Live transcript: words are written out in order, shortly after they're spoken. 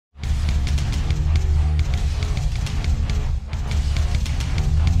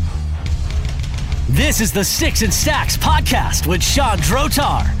This is the Sticks and Stacks podcast with Sean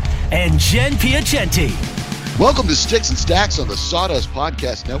Drotar and Jen Piacenti. Welcome to Sticks and Stacks on the Sawdust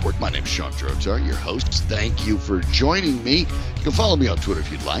Podcast Network. My name is Sean Drotar, your host. Thank you for joining me. You can follow me on Twitter if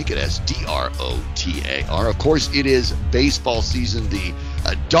you'd like. It as DROTAR. Of course, it is baseball season. The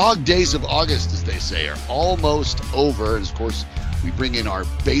dog days of August, as they say, are almost over. And of course, we bring in our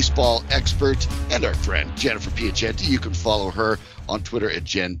baseball expert and our friend, Jennifer Piacenti. You can follow her on Twitter at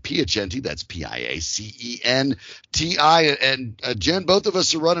Jen Piacenti. That's Piacenti. And Jen, both of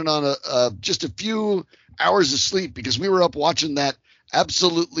us are running on just a few hours of sleep because we were up watching that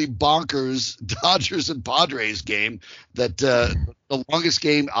absolutely bonkers Dodgers and Padres game that the longest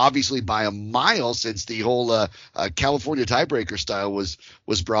game, obviously by a mile, since the whole California tiebreaker style was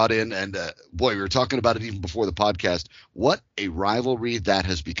brought in. And boy, we were talking about it even before the podcast. What a rivalry that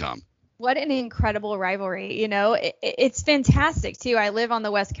has become. What an incredible rivalry. You know, it's fantastic, too. I live on the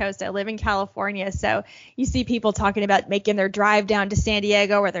West Coast. I live in California. So you see people talking about making their drive down to San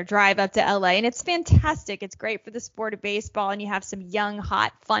Diego or their drive up to LA. And it's fantastic. It's great for the sport of baseball. And you have some young,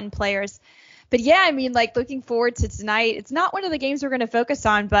 hot, fun players. But yeah, I mean, like, looking forward to tonight. It's not one of the games we're going to focus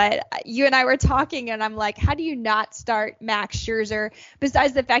on, but you and I were talking, and I'm like, how do you not start Max Scherzer?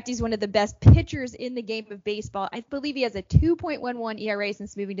 Besides the fact he's one of the best pitchers in the game of baseball. I believe he has a 2.11 ERA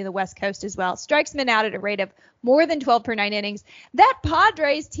since moving to the West Coast as well. Strikes men out at a rate of more than 12 per 9 innings. That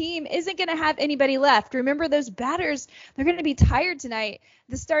Padres team isn't going to have anybody left. Remember, those batters, they're going to be tired tonight.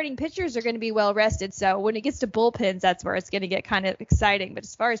 The starting pitchers are going to be well rested. So when it gets to bullpens, that's where it's going to get kind of exciting. But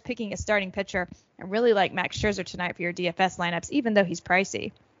as far as picking a starting pitcher, I really like Max Scherzer tonight for your DFS lineups, even though he's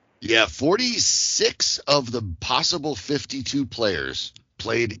pricey. Yeah, 46 of the possible 52 players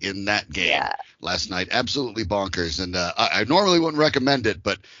played in that game last night. Absolutely bonkers. And I normally wouldn't recommend it,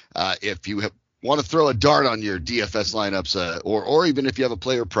 but if you want to throw a dart on your DFS lineups, or even if you have a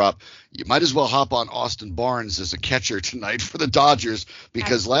player prop, you might as well hop on Austin Barnes as a catcher tonight for the Dodgers,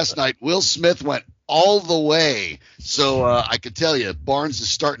 because last night Will Smith went all the way. So I could tell you Barnes is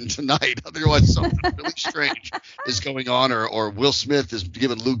starting tonight. Otherwise, something really strange is going on, or Will Smith is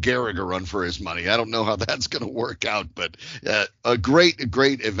giving Lou Gehrig a run for his money. I don't know how that's going to work out, but a great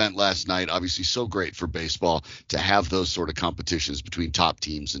event last night. Obviously, so great for baseball to have those sort of competitions between top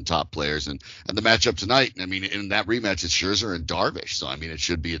teams and top players. And the matchup tonight, I mean, in that rematch, it's Scherzer and Darvish. So, I mean, it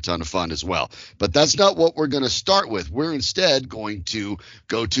should be a ton of fun as well. But that's not what we're going to start with. We're instead going to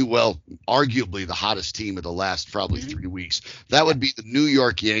go to, well, arguably the hottest team of the last probably 3 weeks. That would be the New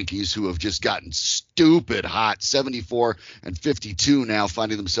York Yankees, who have just gotten stupid hot, 74 and 52 now,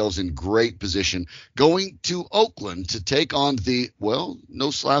 finding themselves in great position, going to Oakland to take on the, well, no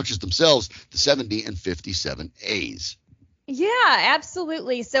slouches themselves, the 70 and 57 A's. Yeah,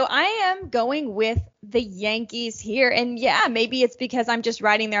 absolutely. So I am going with the Yankees here. And yeah, maybe it's because I'm just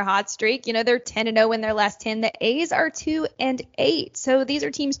riding their hot streak. You know, they're 10-0 in their last 10. The A's are 2-8. So these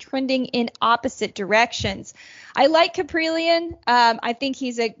are teams trending in opposite directions. I like Caprillion. I think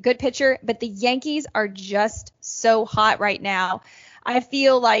he's a good pitcher, but the Yankees are just so hot right now. I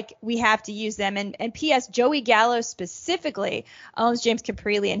feel like we have to use them. And P.S. Joey Gallo specifically owns James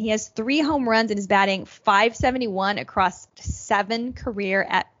Caprillion. He has 3 home runs and is batting .571 across 7 career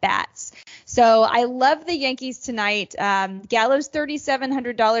at-bats. So I love the Yankees tonight. Gallo's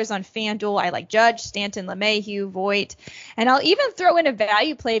 $3,700 on FanDuel. I like Judge, Stanton, LeMahieu, Voit. And I'll even throw in a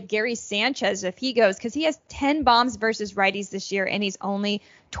value play of Gary Sanchez if he goes, because he has 10 bombs versus righties this year, and he's only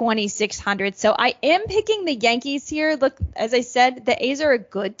 2,600. So I am picking the Yankees here. Look, as I said, the A's are a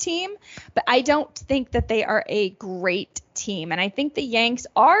good team, but I don't think that they are a great team. And I think the Yanks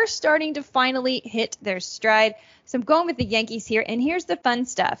are starting to finally hit their stride. So I'm going with the Yankees here. And here's the fun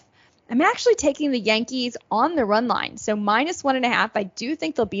stuff. I'm actually taking the Yankees on the run line. So -1.5. I do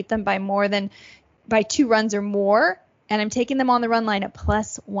think they'll beat them by 2 runs or more. And I'm taking them on the run line at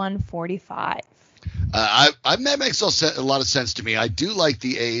 +145. That makes a lot of sense to me. I do like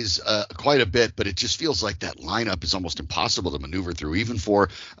the A's quite a bit, but it just feels like that lineup is almost impossible to maneuver through, even for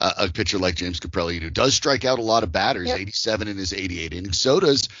a pitcher like James Caprillion, who does strike out a lot of batters, 87 in his 88 innings. So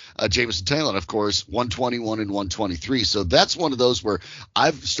does Jameson Taillon, of course, 121 and 123. So that's one of those where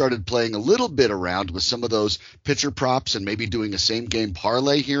I've started playing a little bit around with some of those pitcher props and maybe doing a same-game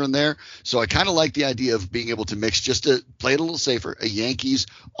parlay here and there. So I kind of like the idea of being able to mix, just to play it a little safer, a Yankees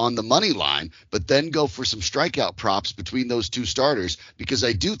on the money line, but then go for some strikeout props between those two starters, because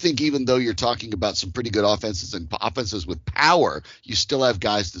I do think even though you're talking about some pretty good offenses and offenses with power, you still have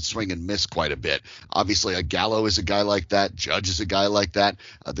guys that swing and miss quite a bit. Obviously, a Gallo is a guy like that. Judge is a guy like that.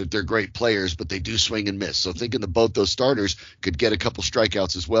 They're great players, but they do swing and miss. So thinking that both those starters could get a couple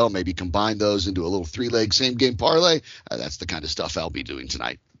strikeouts as well, maybe combine those into a little 3-leg same-game parlay, that's the kind of stuff I'll be doing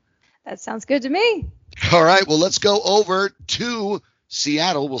tonight. That sounds good to me. All right, well, let's go over to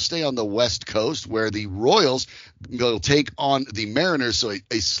Seattle. We'll stay on the West Coast where the Royals will take on the Mariners. So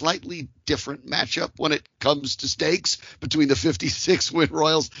a slightly different matchup when it comes to stakes between the 56-win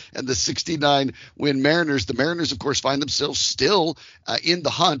Royals and the 69-win Mariners. The Mariners, of course, find themselves still in the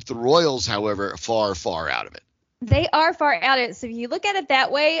hunt. The Royals, however, far, far out of it. They are far out of it. So if you look at it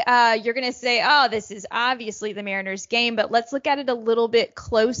that way, you're going to say, oh, this is obviously the Mariners game, but let's look at it a little bit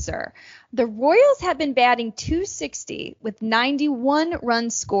closer. The Royals have been batting .260 with 91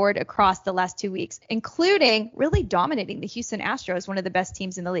 runs scored across the last 2 weeks, including really dominating the Houston Astros, one of the best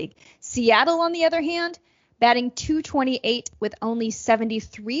teams in the league. Seattle, on the other hand, batting .228 with only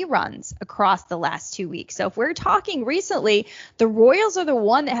 73 runs across the last 2 weeks. So if we're talking recently, the Royals are the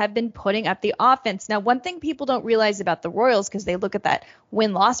one that have been putting up the offense. Now, one thing people don't realize about the Royals, because they look at that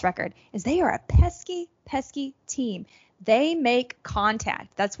win-loss record, is they are a pesky team. They make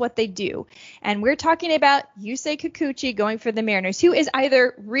contact. That's what they do. And we're talking about Yusei Kikuchi going for the Mariners, who is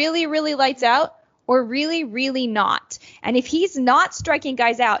either really, really lights out or really, really not. And if he's not striking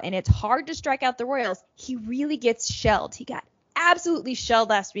guys out, and it's hard to strike out the Royals, he really gets shelled. He got absolutely shelled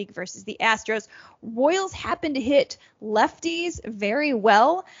last week versus the Astros. Royals happen to hit lefties very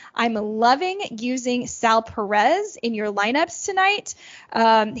well. I'm loving using Sal Perez in your lineups tonight.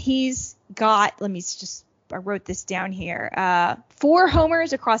 He's got, I wrote this down here, 4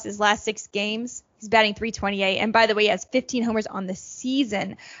 homers across his last 6 games. He's batting .328. And by the way, he has 15 homers on the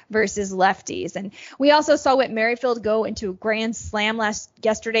season versus lefties. And we also saw Whit Merrifield go into a grand slam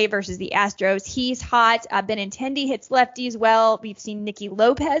yesterday versus the Astros. He's hot. Benintendi hits lefties well. We've seen Nicky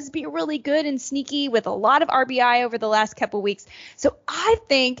Lopez be really good and sneaky with a lot of RBI over the last couple weeks. So I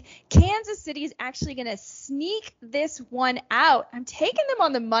think Kansas City is actually going to sneak this one out. I'm taking them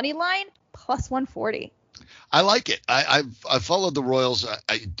on the money line plus 140. I like it. I've followed the Royals.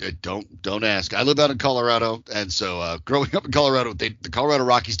 I don't ask. I live out in Colorado, and so growing up in Colorado, the Colorado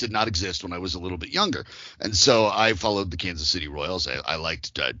Rockies did not exist when I was a little bit younger, and so I followed the Kansas City Royals. I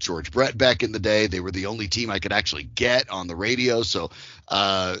liked George Brett back in the day. They were the only team I could actually get on the radio. So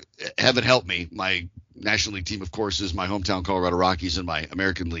heaven help me, my National League team, of course, is my hometown Colorado Rockies, and my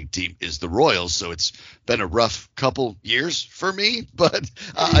American League team is the Royals. So it's been a rough couple years for me, but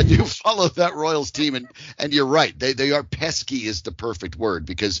I do follow that Royals team. And you're right. They are pesky is the perfect word,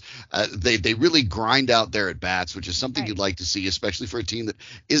 because they really grind out their at-bats, which is something you'd like to see, especially for a team that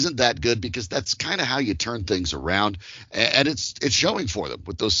isn't that good, because that's kind of how you turn things around. And it's showing for them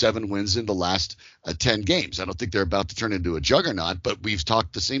with those 7 wins in the last 10 games. I don't think they're about to turn into a juggernaut, but we've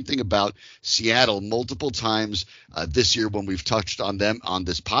talked the same thing about Seattle multiple times this year when we've touched on them on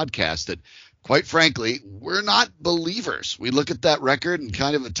this podcast, that quite frankly, we're not believers. We look at that record and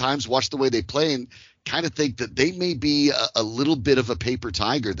kind of at times watch the way they play and kind of think that they may be a little bit of a paper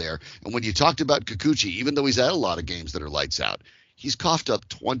tiger there. And when you talked about Kikuchi, even though he's had a lot of games that are lights out, he's coughed up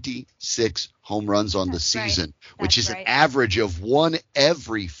 26 home runs on the season, which is an average of 1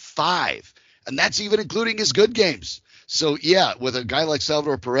 every 5. And that's even including his good games. So, yeah, with a guy like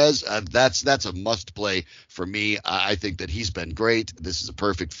Salvador Perez, that's a must play for me. I think that he's been great. This is a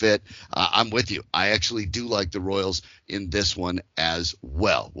perfect fit. I'm with you. I actually do like the Royals in this one as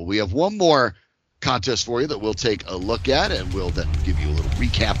well. Well, we have one more contest for you that we'll take a look at, and we'll then give you a little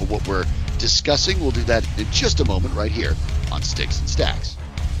recap of what we're discussing. We'll do that in just a moment right here on Sticks and Stacks.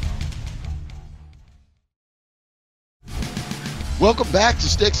 Welcome back to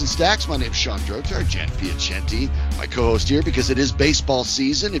Sticks and Stacks. My name's Sean Drotar, Jen Piacenti, my co-host here, because it is baseball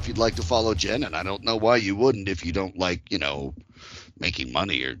season. If you'd like to follow Jen, and I don't know why you wouldn't if you don't like, making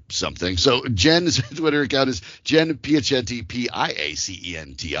money or something. So Jen's Twitter account is Jen Piacenti,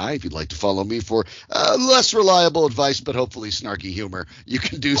 Piacenti. If you'd like to follow me for less reliable advice, but hopefully snarky humor, you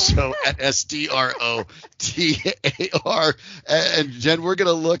can do so at SDROTAR. And Jen, we're going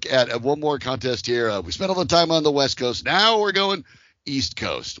to look at one more contest here. We spent all the time on the West Coast. Now we're going East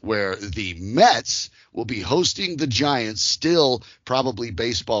Coast, where the Mets will be hosting the Giants, still probably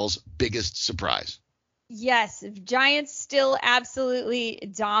baseball's biggest surprise. Yes, Giants still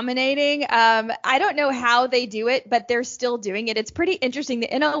absolutely dominating. I don't know how they do it, but they're still doing it. It's pretty interesting. The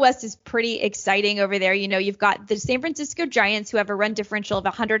NL West is pretty exciting over there. You've got the San Francisco Giants, who have a run differential of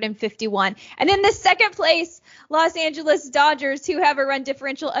 151. And in the second place, Los Angeles Dodgers, who have a run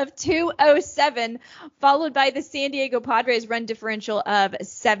differential of 207, followed by the San Diego Padres run differential of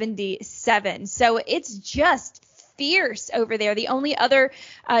 77. So it's just fierce over there. The only other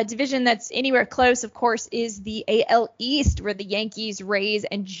division that's anywhere close, of course, is the AL East, where the Yankees, Rays,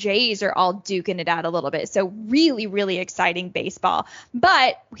 and Jays are all duking it out a little bit. So really, really exciting baseball.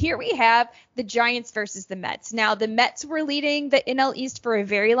 But here we have the Giants versus the Mets. Now, the Mets were leading the NL East for a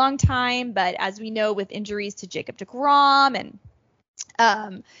very long time, but as we know, with injuries to Jacob deGrom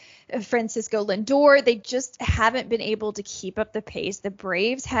and Francisco Lindor, they just haven't been able to keep up the pace. The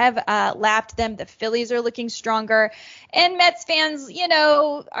Braves have lapped them. The Phillies are looking stronger. And Mets fans,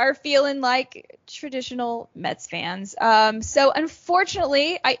 are feeling like traditional Mets fans. So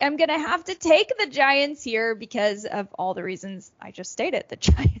unfortunately, I am going to have to take the Giants here because of all the reasons I just stated. The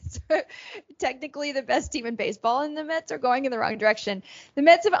Giants are technically the best team in baseball, and the Mets are going in the wrong direction. The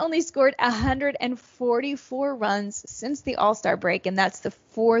Mets have only scored 144 runs since the All-Star break, and that's the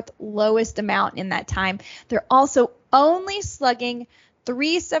fourth lowest amount in that time. They're also only slugging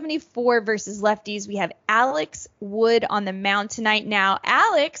 .374 versus lefties. We have Alex Wood on the mound tonight. Now,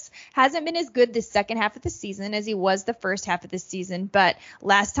 Alex hasn't been as good the second half of the season as he was the first half of the season, but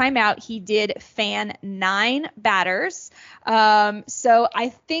last time out, he did fan 9 batters. So I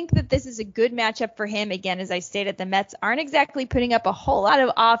think that this is a good matchup for him. Again, as I stated, the Mets aren't exactly putting up a whole lot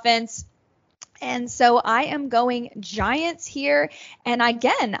of offense. And so I am going Giants here. And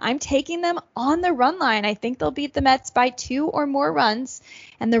again, I'm taking them on the run line. I think they'll beat the Mets by 2 or more runs.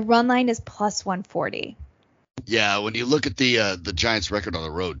 And the run line is plus 140. Yeah, when you look at the Giants' record on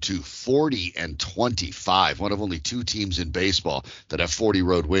the road, too, 40-25, one of only 2 teams in baseball that have 40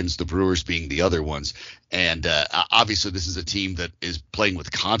 road wins, the Brewers being the other ones. And obviously, this is a team that is playing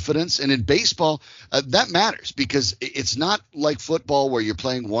with confidence. And in baseball, that matters because it's not like football where you're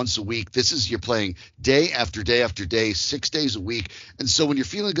playing once a week. This is you're playing day after day after day, 6 days a week. And so when you're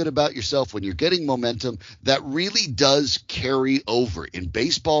feeling good about yourself, when you're getting momentum, that really does carry over in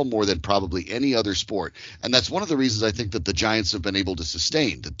baseball more than probably any other sport. And that's one of the reasons I think that the Giants have been able to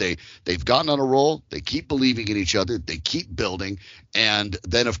sustain, that they've gotten on a roll. They keep believing in each other. They keep building. And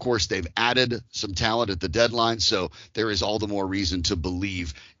then, of course, they've added some talent at the deadline. So there is all the more reason to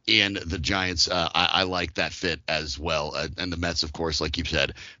believe in the Giants. I like that fit as well. And the Mets, of course, like you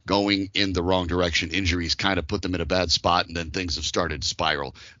said, going in the wrong direction. Injuries kind of put them in a bad spot, and then things have started to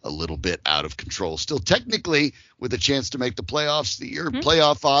spiral a little bit out of control. Still technically with a chance to make the playoffs. The year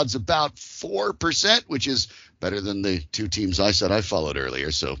playoff odds about 4%, which is better than the 2 teams I said I followed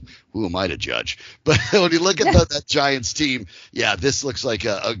earlier. So who am I to judge? But when you look at that Giants team, yeah, this looks like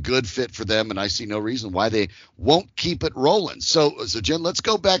a good fit for them, and I see no reason why they won't keep it rolling. So Jen, let's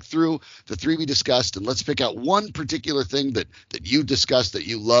go back through the 3 we discussed, and let's pick out one particular thing that you discussed that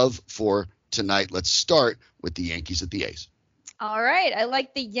you love for tonight. Let's start with the Yankees at the A's. All right. I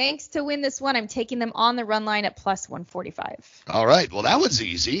like the Yanks to win this one. I'm taking them on the run line at plus 145. All right. Well, that was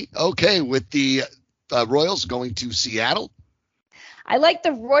easy. Okay. With the Royals going to Seattle. I like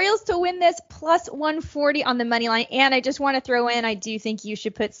the Royals to win this plus 140 on the money line. And I just want to throw in, I do think you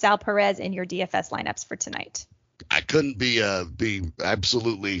should put Sal Perez in your DFS lineups for tonight. I couldn't be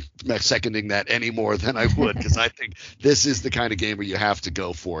absolutely seconding that any more than I would, because I think this is the kind of game where you have to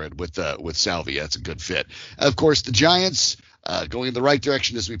go for it with Salvy. That's a good fit. Of course, the Giants going in the right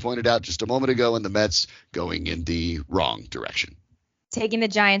direction, as we pointed out just a moment ago, and the Mets going in the wrong direction. Taking the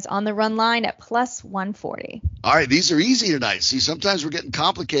Giants on the run line at plus 140. All right, these are easy tonight. See, sometimes we're getting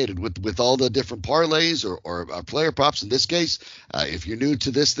complicated with all the different parlays or player props. In this case, if you're new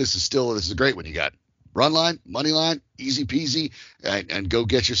to this is a great one. You got run line, money line, easy peasy, and go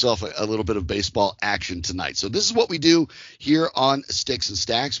get yourself a little bit of baseball action tonight. So this is what we do here on Sticks and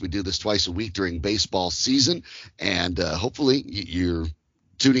Stacks. We do this twice a week during baseball season, and hopefully you're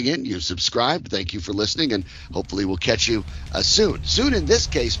tuning in, you've subscribed. Thank you for listening, and hopefully we'll catch you soon. Soon in this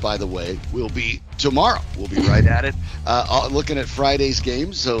case, by the way, will be tomorrow. We'll be right at it, looking at Friday's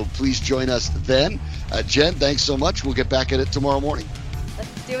games, so please join us then. Jen, thanks so much. We'll get back at it tomorrow morning.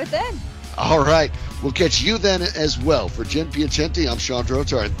 Let's do it then. All right. We'll catch you then as well. For Jen Piacenti, I'm Sean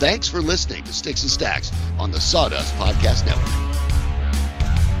Drotar, and thanks for listening to Sticks and Stacks on the Sawdust Podcast Network.